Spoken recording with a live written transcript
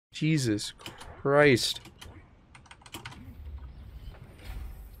Jesus Christ.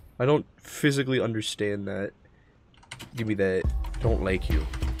 I don't physically understand that. Give me that. Don't like you.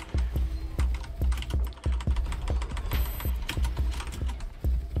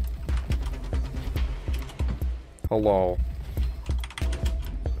 Hello.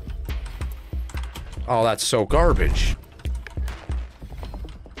 Oh, that's so garbage.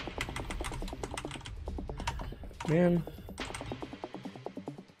 Man.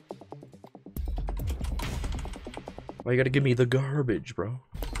 Why you gotta give me the garbage, bro?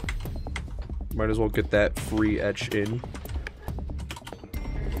 Might as well get that free etch in.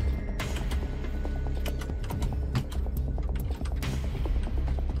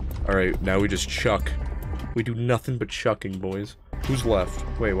 Alright, now we just chuck. We do nothing but chucking, boys. Who's left?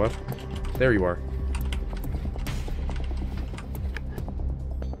 Wait, what? There you are.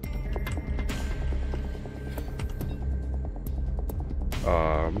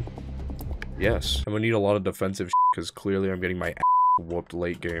 Yes. I'm gonna need a lot of defensive shit, because clearly I'm getting my ass whooped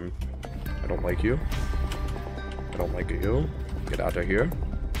late game. I don't like you. I don't like you. Get out of here.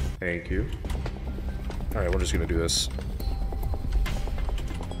 Thank you. Alright, we're just gonna do this.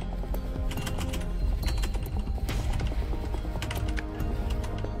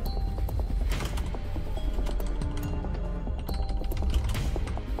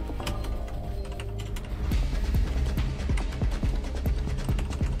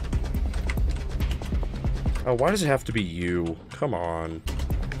 Oh, why does it have to be you? Come on.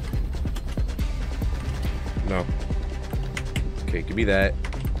 No. Okay, give me that.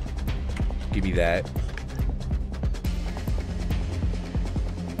 Give me that.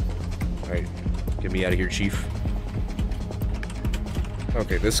 Alright. Get me out of here, Chief.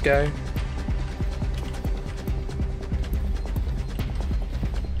 Okay, this guy.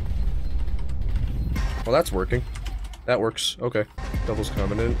 Well, that's working. That works. Okay. Devil's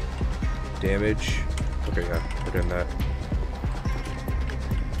coming in. Damage. Okay, yeah, we're doing that.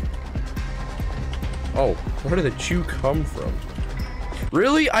 Oh, where did the chew come from?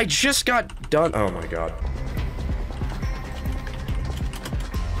 Really? I just got done. Oh my god.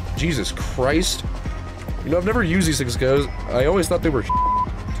 Jesus Christ. You know, I've never used these things, guys. I always thought they were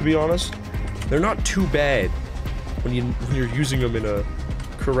to be honest. They're not too bad when you're using them in a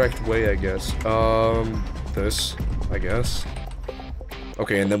correct way, I guess. This, I guess.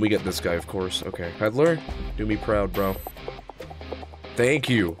 Okay, and then we get this guy, of course. Okay, Peddler, do me proud, bro. Thank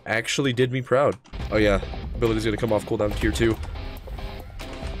you. Actually did me proud. Oh yeah, ability's gonna come off cooldown tier 2.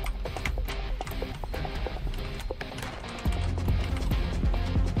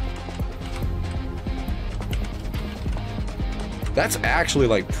 That's actually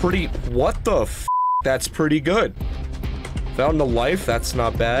like pretty, what the f? That's pretty good. Fountain of Life, that's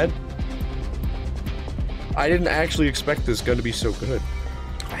not bad. I didn't actually expect this gun to be so good.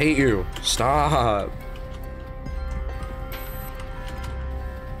 I hate you. Stop.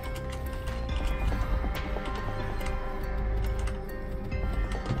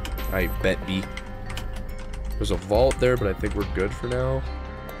 I bet B. There's a vault there, but I think we're good for now.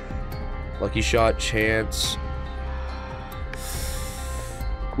 Lucky shot, chance.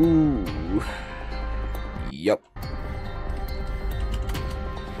 Ooh. Yep.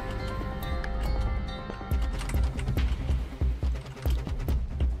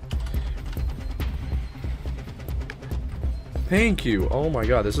 Thank you. Oh my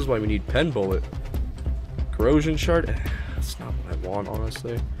god, this is why we need pen bullet. Corrosion shard. That's not what I want,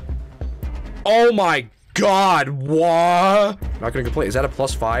 honestly. Oh my god, what? Not gonna complain. Is that a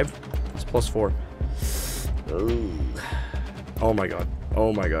 +5? It's +4. Ooh. Oh my god.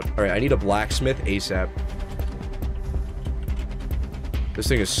 Oh my god. Alright, I need a blacksmith ASAP. This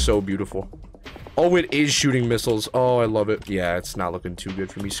thing is so beautiful. Oh, it is shooting missiles. Oh, I love it. Yeah, it's not looking too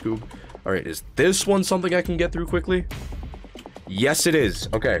good for me, Scoob. Alright, is this one something I can get through quickly? Yes, it is.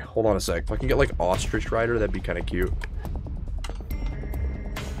 Okay, hold on a sec. If I can get, like, Ostrich Rider, that'd be kind of cute.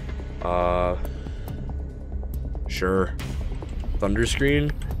 Sure. Thunder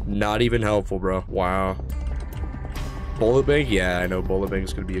Screen? Not even helpful, bro. Wow. Bullet Bank? Yeah, I know Bullet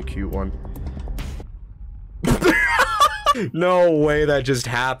Bank's gonna be a cute one. No way that just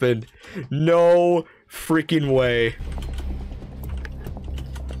happened. No freaking way.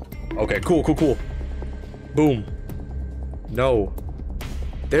 Okay, cool, cool, cool. Boom. No.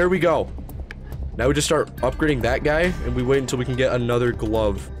 There we go. Now we just start upgrading that guy, and we wait until we can get another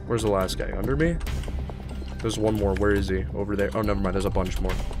glove. Where's the last guy? Under me? There's one more. Where is he? Over there. Oh, never mind. There's a bunch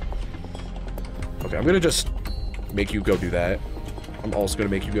more. Okay, I'm gonna just make you go do that. I'm also gonna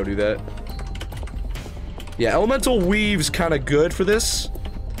make you go do that. Yeah, Elemental Weave's kind of good for this.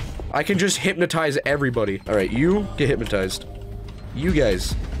 I can just hypnotize everybody. All right, you get hypnotized. You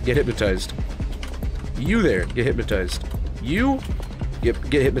guys get hypnotized. You there, get hypnotized. You, get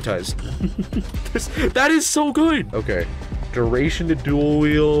hypnotized. That is so good! Okay. Duration to dual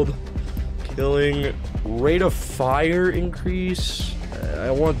wield. Killing. Rate of fire increase. I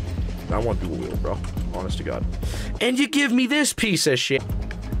want dual wield, bro. Honest to God. And you give me this piece of shit.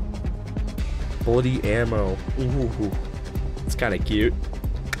 Bloody ammo. Ooh. It's kind of cute.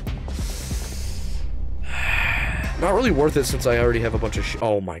 Not really worth it since I already have a bunch of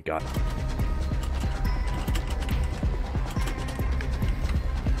oh my God.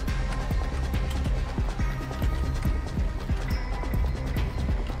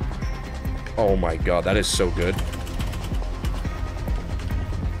 Oh my God, that is so good.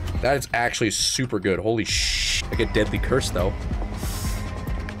 That is actually super good. Holy sh! I get deadly curse though.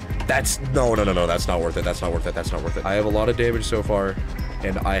 That's no, that's not worth it. That's not worth it. That's not worth it. I have a lot of damage so far,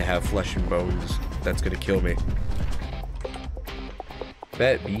 and I have flesh and bones. That's gonna kill me.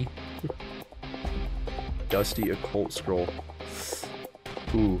 Bet me. Dusty occult scroll.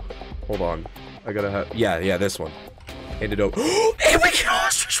 Ooh, hold on. I gotta have. Yeah, this one. Antidote. And we can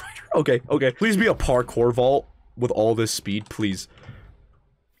ostrich rider. Okay. Please be a parkour vault with all this speed, please.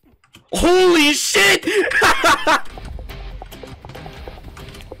 Holy shit!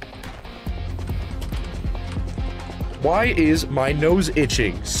 Why is my nose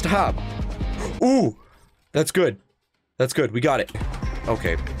itching? Stop. Ooh, that's good. That's good. We got it.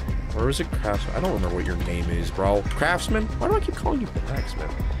 Okay. Or is it Craftsman? I don't remember what your name is, bro. Craftsman? Why do I keep calling you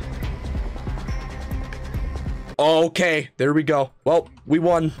Blacksmith? Okay, there we go. Well, we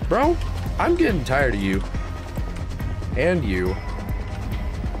won. Bro, I'm getting tired of you. And you.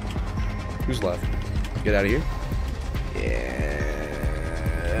 Who's left? Get out of here.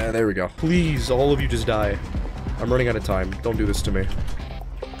 Yeah, there we go. Please, all of you just die. I'm running out of time. Don't do this to me.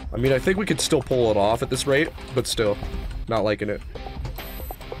 I mean, I think we could still pull it off at this rate, but still. Not liking it.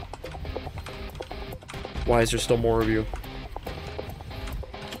 Why is there still more of you?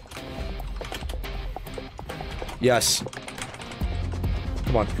 Yes.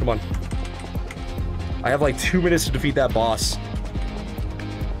 Come on. I have like 2 minutes to defeat that boss.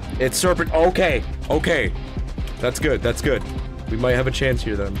 It's Serpent. Okay. That's good. We might have a chance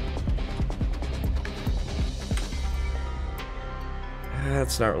here then.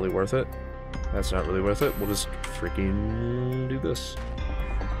 That's not really worth it. We'll just freaking do this.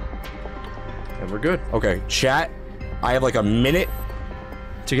 And we're good. Okay, chat. I have like a minute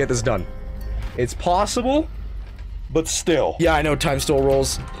to get this done. It's possible, but still. Yeah, I know time still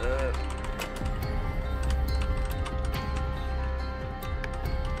rolls.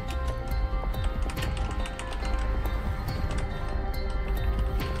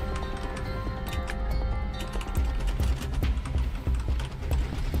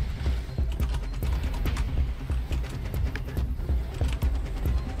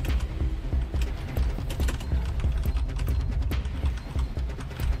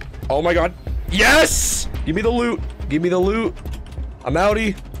 Oh my God. Yes! Give me the loot. I'm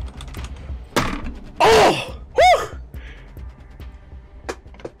outie. Oh! Whew!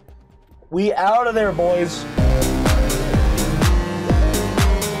 We out of there, boys.